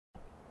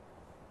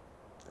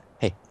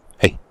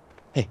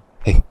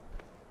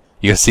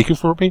You got a secret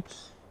for me?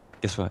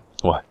 Guess what?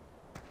 What?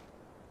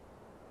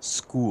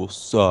 School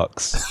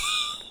sucks.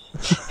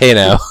 Hey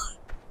now.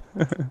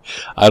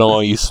 I don't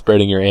want you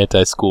spreading your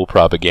anti-school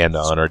propaganda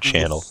on our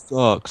channel.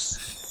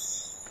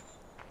 Sucks.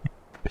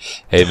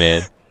 Hey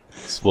man.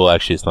 Well,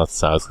 actually, it's not the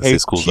summer. I was gonna say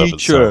school's up in the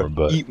summer,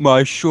 but eat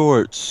my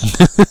shorts.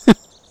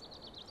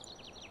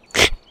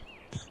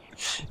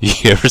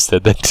 You ever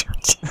said that to a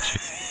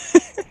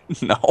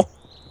teacher? No.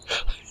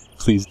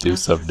 Please do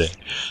someday.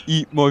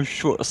 Eat my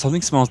shorts.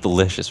 Something smells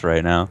delicious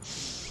right now.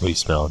 What are you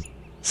smelling?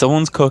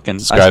 Someone's cooking.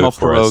 Describe I smell it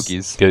for us.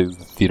 pierogies. Get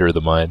the theater of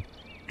the mind.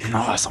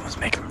 No, someone's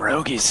making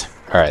pierogies.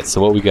 Alright,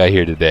 so what we got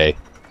here today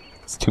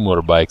is 2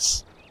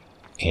 motorbikes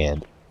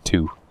and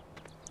 2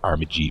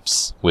 army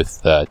jeeps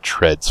with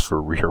treads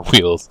for rear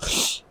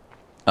wheels.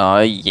 Oh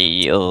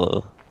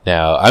yeah.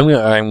 Now, I'm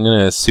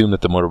gonna assume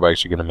that the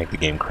motorbikes are gonna make the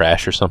game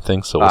crash or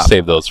something, so we'll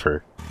save those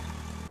for...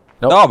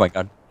 Nope. Oh my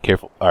god.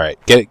 Careful. Alright,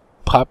 get it.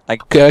 Pop.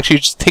 Okay, actually,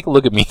 just take a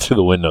look at me through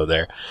the window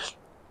there.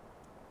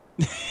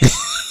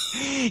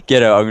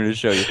 Get out! I'm gonna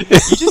show you. You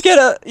just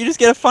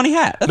get a funny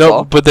hat. That's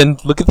all. But then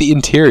look at the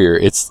interior.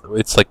 It's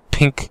like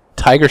pink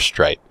tiger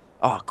stripe.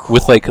 Oh, cool.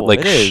 With like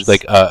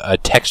a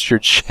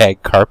textured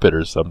shag carpet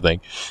or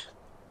something.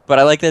 But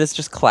I like that it's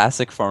just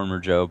classic Farmer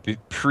Joe,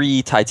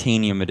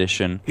 pre-titanium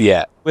edition.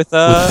 Yeah. With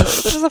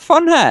this is a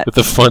fun hat. With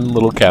a fun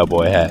little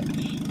cowboy hat.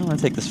 I'm gonna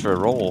take this for a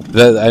roll.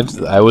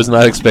 I was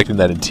not expecting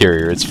that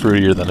interior. It's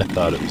fruitier than I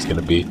thought it was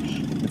gonna be.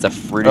 It's a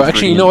fruity. Oh,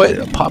 actually, you know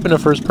what? Pop into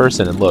first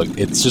person and look.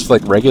 It's just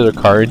like regular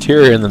car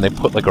interior, and then they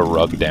put like a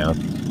rug down.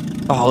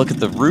 Oh, look at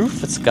the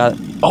roof. It's got.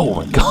 Oh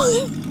my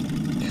god.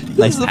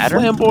 Nice This is pattern.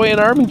 a flamboyant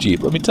army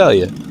jeep. Let me tell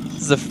you.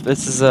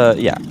 This is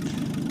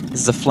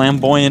a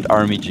flamboyant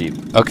army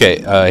jeep.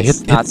 Okay,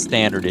 It's not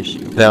standard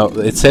issue. Now,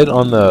 it said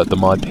on the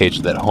mod page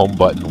that home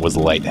button was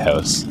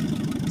lighthouse.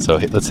 So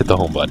let's hit the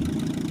home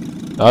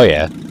button. Oh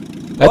yeah.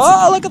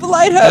 Oh, look at the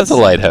lighthouse! That's a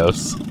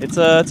lighthouse. It's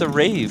a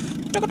rave.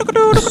 I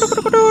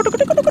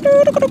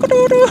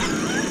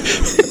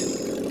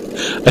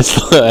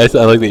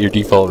like that your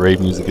default rave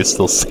music is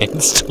still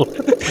Sandstorm.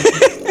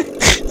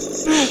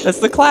 That's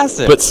the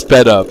classic. But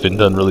sped up and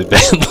done really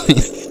badly.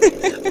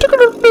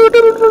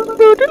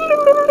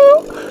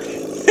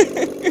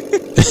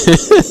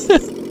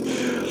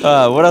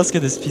 What else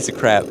could this piece of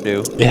crap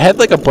do? It had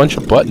like a bunch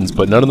of buttons,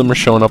 but none of them are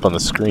showing up on the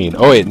screen.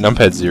 Oh wait,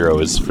 numpad 0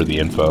 is for the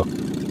info.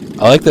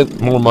 I like that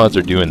more mods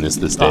are doing this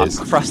these days.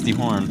 Crusty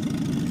horn.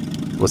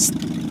 What's...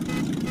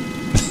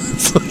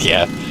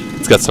 yeah,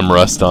 it's got some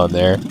rust on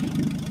there.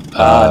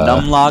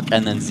 Numlock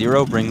and then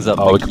 0 brings up.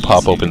 Oh, we can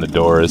pop open the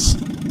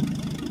doors.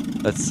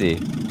 Let's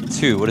see.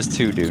 2. What does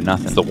 2 do?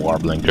 Nothing. It's the war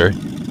blinker.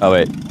 Oh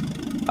wait.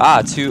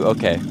 2.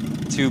 Okay.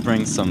 2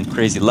 brings some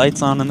crazy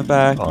lights on in the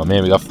back. Oh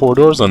man, we got 4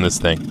 doors on this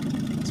thing.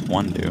 What's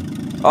 1 do?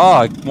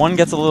 Oh, 1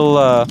 gets a little.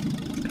 I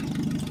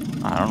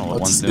don't know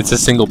what 1's doing. It's a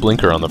single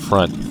blinker on the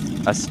front.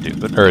 That's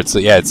stupid. Or it's so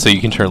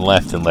you can turn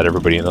left and let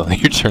everybody know that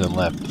you're turning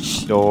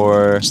left.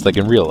 Door. Just like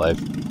in real life.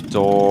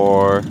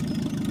 Door.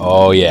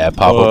 Oh yeah,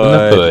 pop open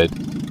the hood.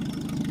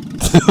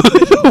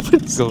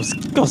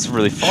 goes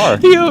really far.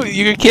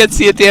 You can't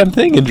see a damn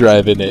thing and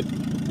drive in it.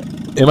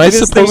 Am I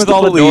supposed to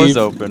all believe? The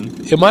doors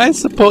open. Am I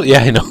supposed? Yeah,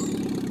 I know.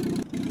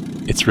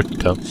 It's really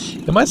dumb.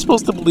 Am I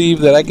supposed to believe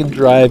that I can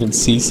drive and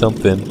see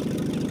something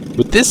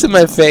with this in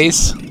my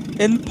face?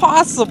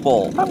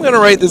 Impossible. I'm gonna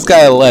write this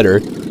guy a letter.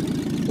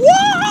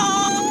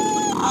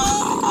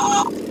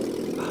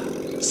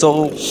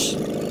 So,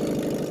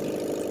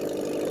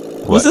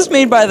 was this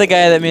made by the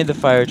guy that made the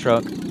fire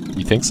truck?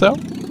 You think so?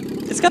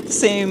 It's got the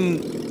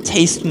same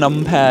taste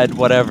numpad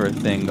whatever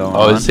thing going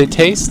on. Oh, does it say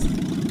taste?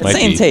 The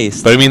same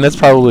taste. But I mean, that's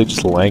probably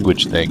just a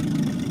language thing.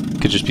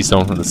 Could just be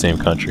someone from the same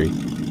country.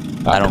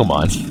 Come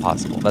on.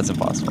 Impossible. That's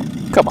impossible.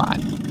 Come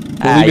on.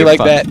 Will leave you like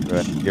that?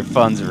 Your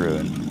fun's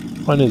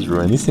ruined. Fun is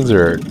ruined. These things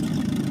are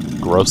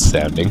gross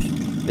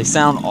sounding. They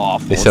sound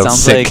awful. They sound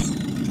sick.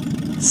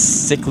 Like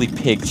sickly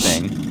pig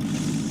thing.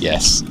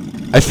 Yes.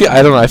 I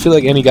don't know. I feel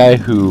like any guy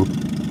who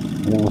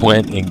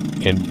went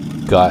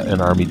and got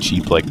an army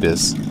jeep like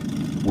this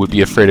would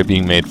be afraid of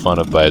being made fun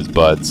of by his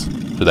buds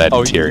for that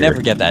interior. You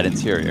never get that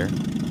interior.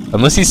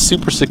 Unless he's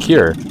super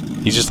secure.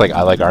 He's just like,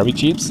 I like army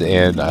jeeps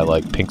and I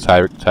like pink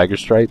tiger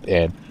stripe,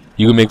 and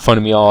you can make fun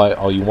of me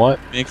all you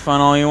want. Make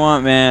fun all you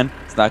want, man.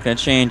 It's not gonna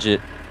change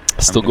it.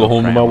 I still go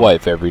home to my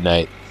wife every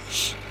night.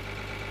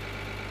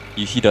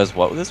 He does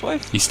what with his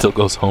wife? He still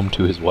goes home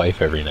to his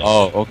wife every night.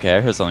 Oh, okay.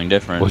 I heard something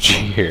different. What'd you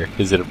hear?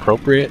 Is it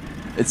appropriate?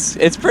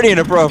 It's pretty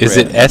inappropriate. Is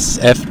it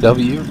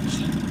SFW?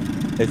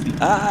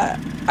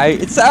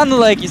 It sounded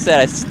like you said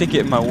I stick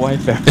it in my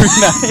wife every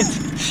night.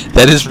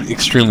 That is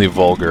extremely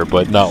vulgar,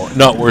 but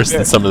not worse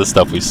than some of the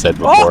stuff we've said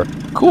before.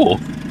 Oh! Cool.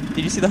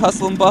 Did you see the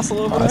hustle and bustle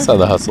over there? I saw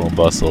the hustle and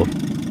bustle.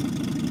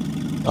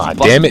 Aw,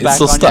 damn it, it's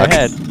still stuck.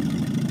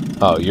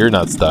 Oh, you're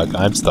not stuck.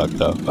 I'm stuck,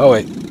 though. Oh,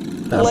 wait.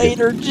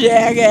 Later,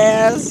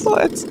 jackass.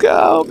 Let's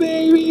go,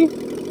 baby.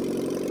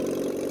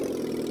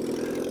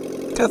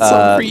 Got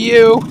something for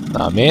you.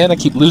 Aw, man, I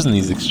keep losing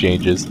these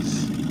exchanges.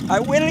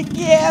 I win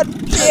again,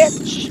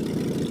 bitch.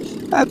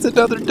 That's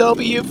another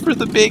W for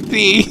the big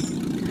B.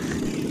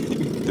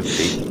 The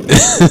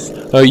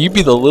big. Oh, you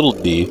be the little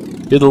D.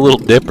 You're the little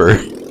dipper.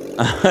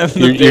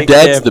 Your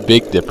dad's the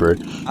big dipper.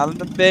 I'm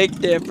the big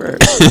dipper.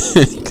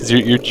 Because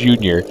you're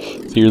junior,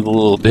 so you're the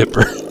little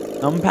dipper.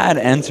 Numpad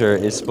enter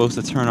is supposed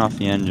to turn off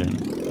the engine,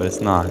 but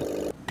it's not.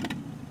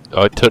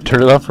 Oh,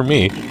 turn it off for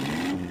me.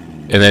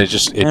 And then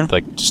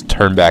just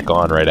turned back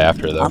on right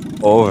after though.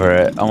 I'm over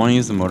it. I want to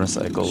use the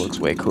motorcycle. It looks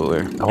way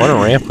cooler. I want to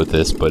ramp with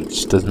this, but it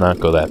just does not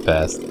go that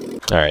fast.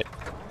 All right,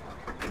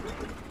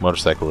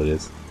 motorcycle it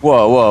is.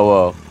 Whoa, whoa,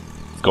 whoa!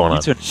 What's going on?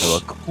 You turned into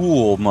a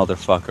cool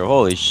motherfucker.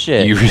 Holy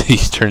shit! You really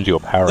turned into a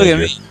Power Look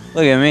Ranger. at me!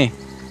 Look at me!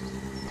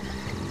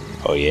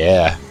 Oh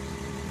yeah.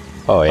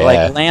 Oh yeah.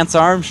 Like Lance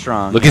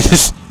Armstrong. Look at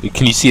this.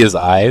 Can you see his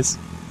eyes?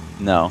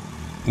 No.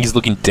 He's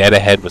looking dead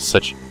ahead with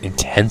such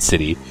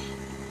intensity.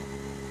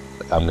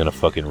 I'm gonna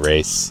fucking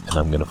race, and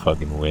I'm gonna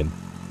fucking win.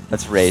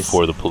 Let's race.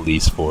 For the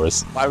police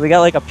force. Why, we got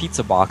like a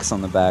pizza box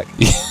on the back.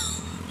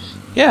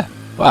 Yeah.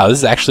 Wow, this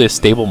is actually a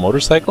stable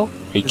motorcycle?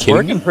 Are you It's kidding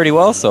working me? pretty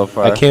well so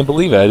far. I can't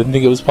believe it. I didn't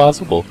think it was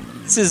possible.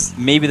 This is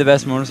maybe the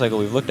best motorcycle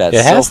we've looked at It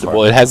so has to. far.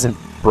 Well, it hasn't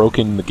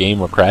broken the game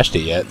or crashed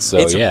it yet, so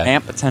its yeah.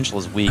 ramp potential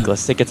is weak.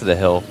 Let's take it to the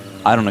hill.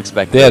 I don't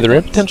expect Yeah, it. the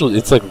ramp potential,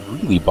 it's like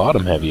really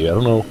bottom heavy. I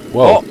don't know.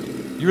 Whoa. Oh,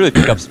 you really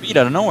pick up speed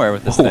out of nowhere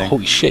with this Whoa, thing.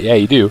 holy shit, yeah,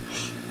 you do.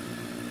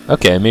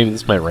 Okay, maybe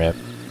this might ramp.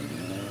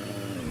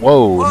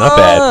 Whoa, not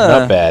bad,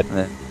 not bad.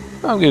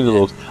 I'm giving it a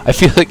little. I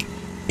feel like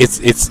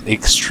it's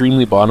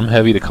extremely bottom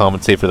heavy to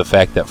compensate for the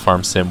fact that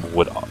Farm Sim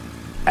would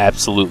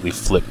absolutely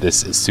flip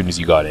this as soon as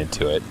you got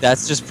into it.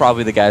 That's just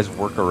probably the guy's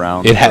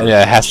workaround. It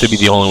has to be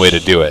the only way to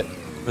do it.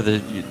 For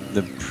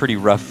the pretty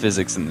rough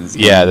physics in this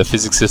game. Yeah, the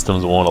physics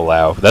systems won't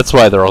allow. That's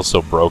why they're all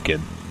so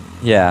broken.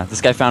 Yeah,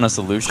 this guy found a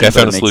solution. This guy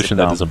found a solution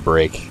that doesn't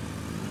break.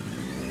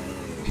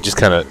 He just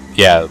kind of,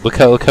 yeah. Look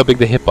how big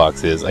the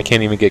hitbox is. I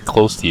can't even get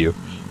close to you.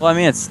 Well, I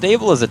mean, it's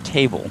stable as a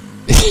table.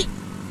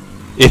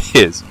 It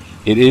is.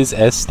 It is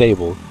as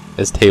stable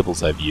as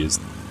tables I've used.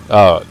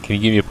 Oh, can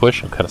you give me a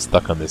push? I'm kind of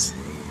stuck on this.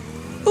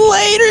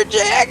 Later,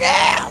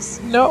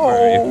 jackass!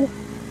 No.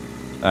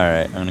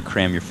 Alright, I'm gonna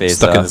cram your face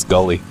Stuck off. in this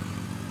gully.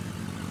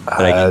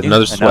 I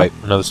Another swipe.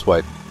 Another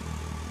swipe.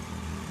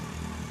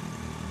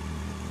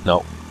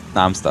 No.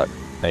 Nah, I'm stuck.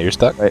 Now you're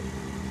stuck? Right.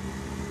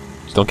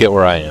 Just don't get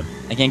where I am.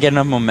 I can't get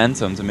enough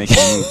momentum to make it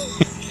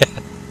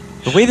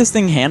move. The way this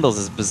thing handles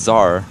is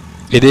bizarre.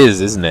 It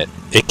is, isn't it?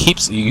 It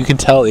keeps, you can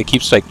tell it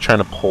keeps like trying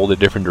to pull the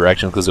different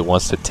directions because it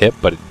wants to tip,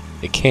 but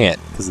it can't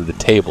because of the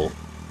table.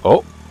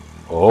 Oh.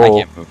 Oh. I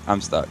can't move.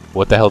 I'm stuck.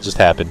 What the hell just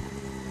happened?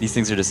 These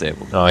things are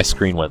disabled. Oh, my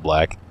screen went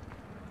black.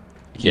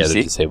 Can Yeah, you they're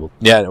see? disabled.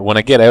 Yeah, when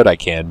I get out I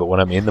can, but when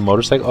I'm in the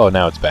motorcycle, oh,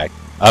 now it's back.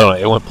 I don't know,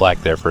 it went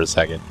black there for a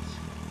second.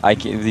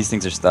 These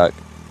things are stuck.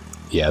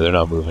 Yeah, they're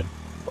not moving.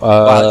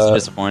 Wow,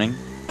 that's disappointing.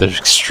 They're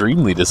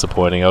extremely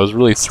disappointing. I was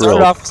really thrilled.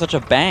 Started off with such a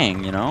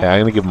bang, you know? Yeah,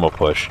 I'm gonna give them a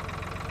push.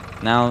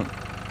 Now,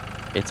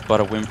 it's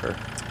but a whimper.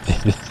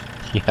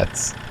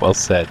 Yes, well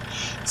said.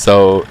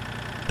 So,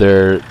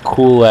 they're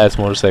cool-ass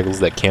motorcycles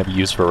that can't be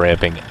used for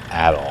ramping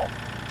at all.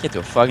 Can't do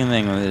a fucking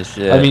thing with this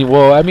shit. I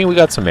mean, we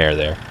got some air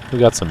there. We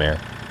got some air.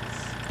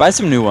 Buy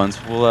some new ones.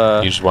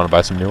 We'll, You just want to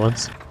buy some new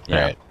ones? Yeah.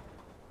 Alright.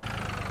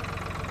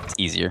 It's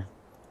easier.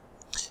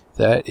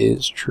 That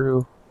is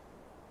true.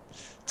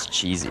 It's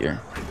cheesier.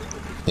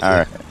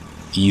 Alright.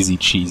 Easy,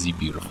 cheesy,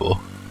 beautiful.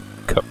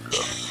 Cover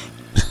girl.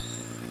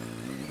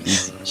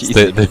 Easy, It's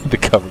cheesy. the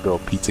Cover Girl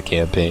pizza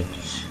campaign.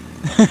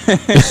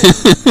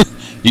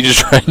 You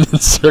just riding in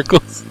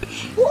circles?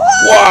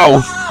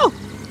 Wow!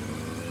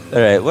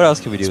 Alright, what else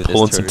can we do Just with this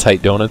pulling some turd?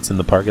 tight donuts in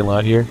the parking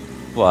lot here.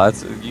 Well,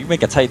 you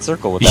make a tight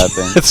circle with that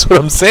thing. That's what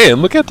I'm saying.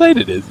 Look how tight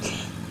it is.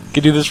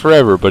 Could do this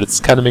forever, but it's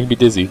kind of making me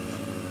dizzy.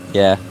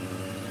 Yeah.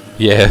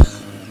 Yeah.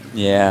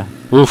 Yeah.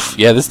 Oof.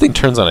 Yeah, this thing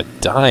turns on a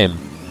dime.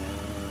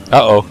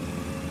 Uh-oh.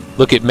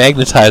 Look, it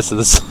magnetized to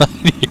the side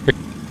here.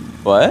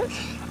 What?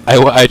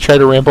 I tried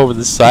to ramp over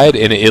the side,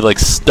 and it like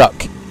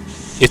stuck.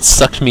 It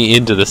sucked me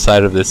into the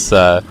side of this,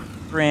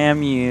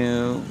 Ram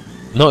you.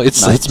 No,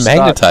 it's Not stuck.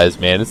 magnetized,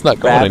 man. It's not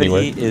going Gravity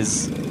anywhere.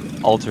 is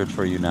altered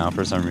for you now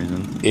for some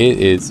reason. It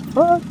is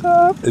fucked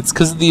up. It's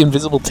because of the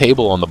invisible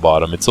table on the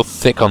bottom. It's so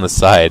thick on the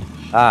side.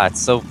 Ah,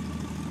 it's so...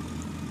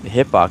 The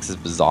hitbox is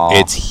bizarre.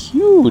 It's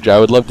huge. I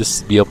would love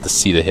to be able to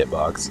see the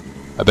hitbox.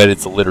 I bet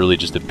it's literally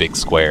just a big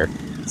square.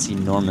 It's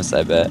enormous,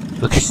 I bet.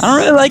 Look, I don't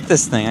really like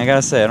this thing, I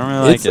gotta say. I don't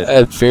really like it.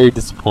 It's very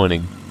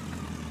disappointing.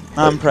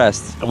 Not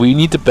impressed. We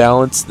need to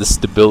balance the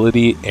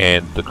stability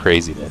and the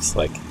craziness.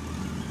 Like,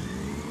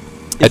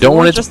 If I don't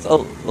want it to just a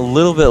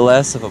little bit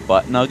less of a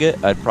butt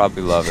nugget, I'd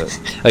probably love it.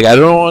 like I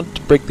don't want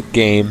to break the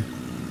game.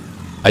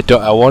 I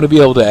want to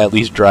be able to at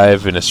least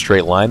drive in a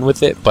straight line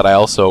with it, but I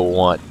also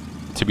want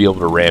to be able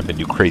to ramp and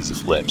do crazy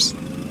flips.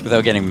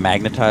 Without getting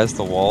magnetized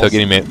to walls.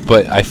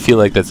 But I feel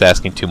like that's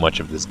asking too much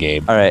of this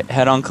game. Alright,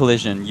 head-on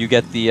collision. You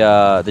get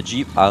the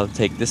Jeep, I'll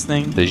take this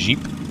thing. The Jeep?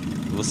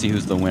 We'll see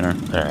who's the winner.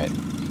 Alright.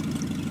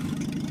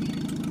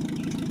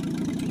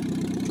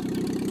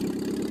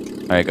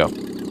 Alright, go.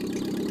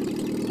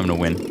 I'm gonna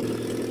win.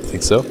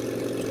 Think so?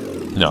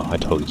 No, I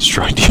totally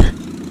destroyed you.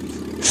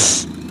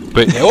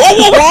 But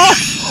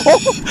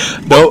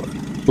no,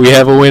 We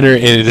have a winner,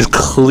 and it is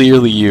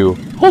clearly you.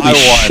 Holy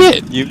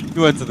shit! You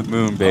went to the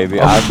moon, baby.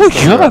 Oh my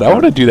god, I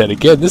want to do that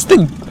again. This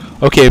thing...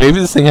 Okay, maybe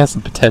this thing has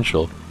some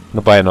potential. I'm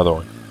gonna buy another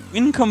one.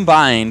 When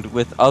combined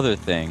with other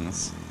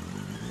things...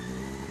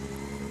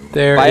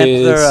 There buy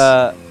is...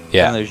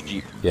 yeah. There's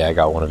Jeep. Yeah, I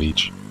got one of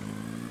each.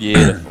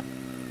 Beautiful.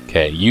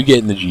 Okay, you get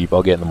in the Jeep,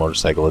 I'll get in the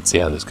motorcycle. Let's see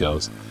how this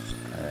goes.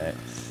 Alright.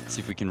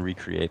 See if we can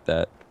recreate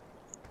that.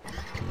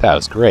 That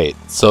was great.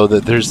 So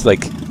that there's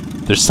like...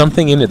 There's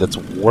something in it that's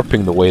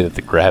warping the way that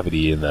the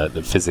gravity and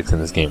the physics in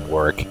this game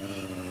work.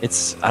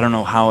 I don't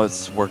know how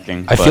it's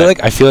working. I feel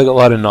like a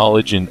lot of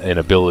knowledge and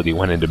ability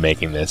went into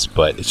making this,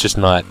 but it's just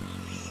not...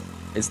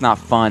 It's not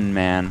fun,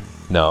 man.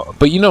 No,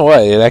 but you know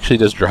what? It actually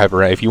does drive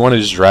around. If you want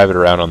to just drive it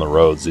around on the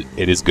roads,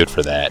 it is good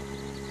for that.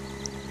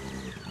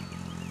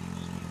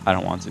 I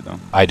don't want to, though.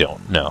 I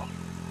don't, no.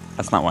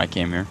 That's not why I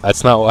came here.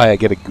 That's not why I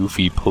get a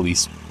goofy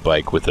police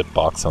bike with a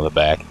box on the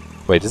back.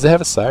 Wait, does it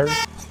have a siren?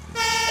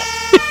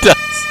 It does.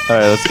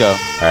 Alright, let's go.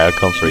 Alright, I'll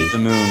come for you. The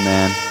moon,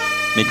 man.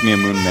 Make me a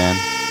moon man.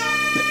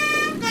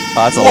 Oh,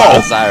 that's a lot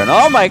of siren.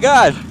 Oh my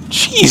god!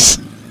 Jeez!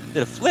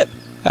 Did a flip.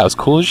 That was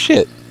cool as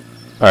shit.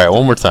 Alright,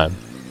 one more time.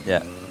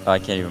 Yeah. Oh, I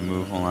can't even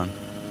move. Hold on.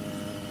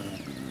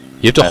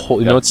 You have to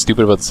hold... You know what's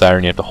stupid about the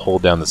siren? You have to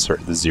hold down the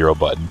 0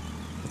 button.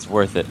 It's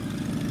worth it.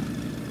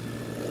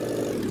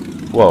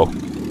 Whoa.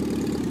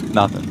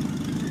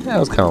 Nothing. That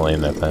was kind of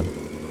lame that time.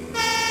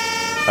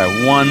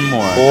 Alright, one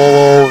more. Pull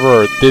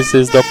over. This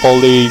is the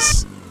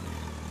police.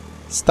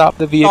 Stop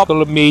the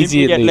vehicle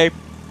immediately.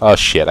 Oh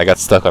shit, I got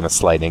stuck on a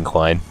slight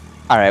incline.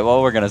 Alright,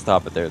 well, we're gonna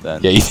stop it there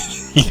then. Yeah, you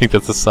think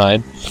that's a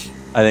sign?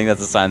 I think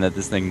that's a sign that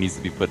this thing needs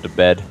to be put to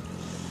bed.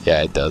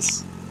 Yeah, it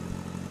does.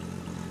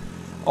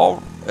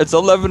 Oh, it's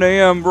 11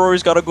 a.m.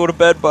 Rory's gotta go to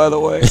bed, by the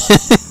way.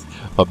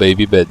 My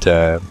baby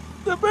bedtime.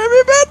 The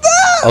baby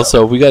bedtime!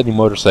 Also, we got any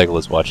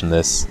motorcyclists watching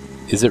this.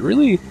 Is it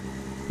really...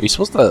 Are you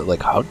supposed to,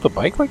 like, hug the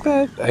bike like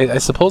that? I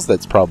suppose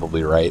that's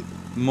probably right.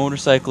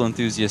 Motorcycle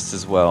enthusiasts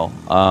as well.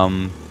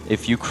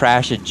 If you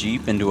crash a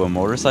Jeep into a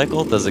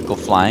motorcycle, does it go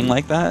flying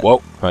like that?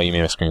 Whoa. Oh, you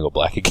made my screen go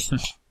black again.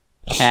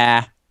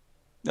 Ah.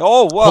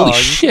 Oh, whoa. Holy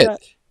shit.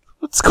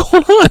 What's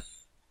going on?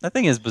 That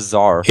thing is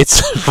bizarre.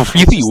 It's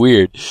really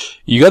weird.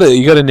 You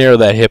gotta narrow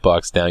that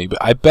hitbox down.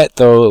 I bet,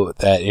 though,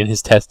 that in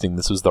his testing,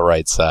 this was the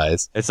right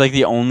size. It's like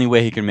the only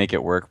way he can make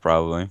it work,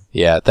 probably.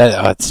 Yeah,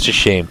 it's such a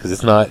shame, because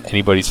it's not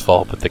anybody's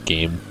fault but the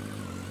game.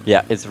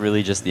 Yeah, it's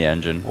really just the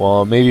engine.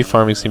 Well, maybe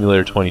Farming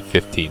Simulator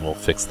 2015 will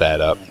fix that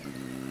up.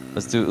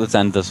 Let's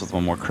end this with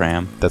one more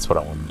cram. That's what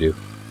I want to do.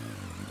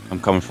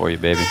 I'm coming for you,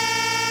 baby.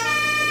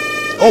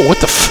 Oh, what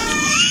the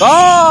f...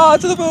 Oh,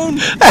 to the moon!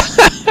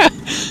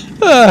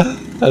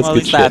 That's well,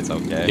 good shit. That's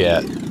okay.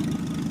 Yeah.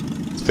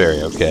 It's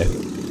very okay.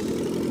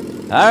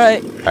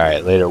 Alright.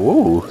 Alright, later.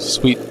 Woo,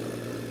 sweet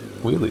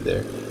wheelie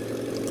there.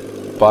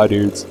 Bye,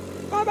 dudes.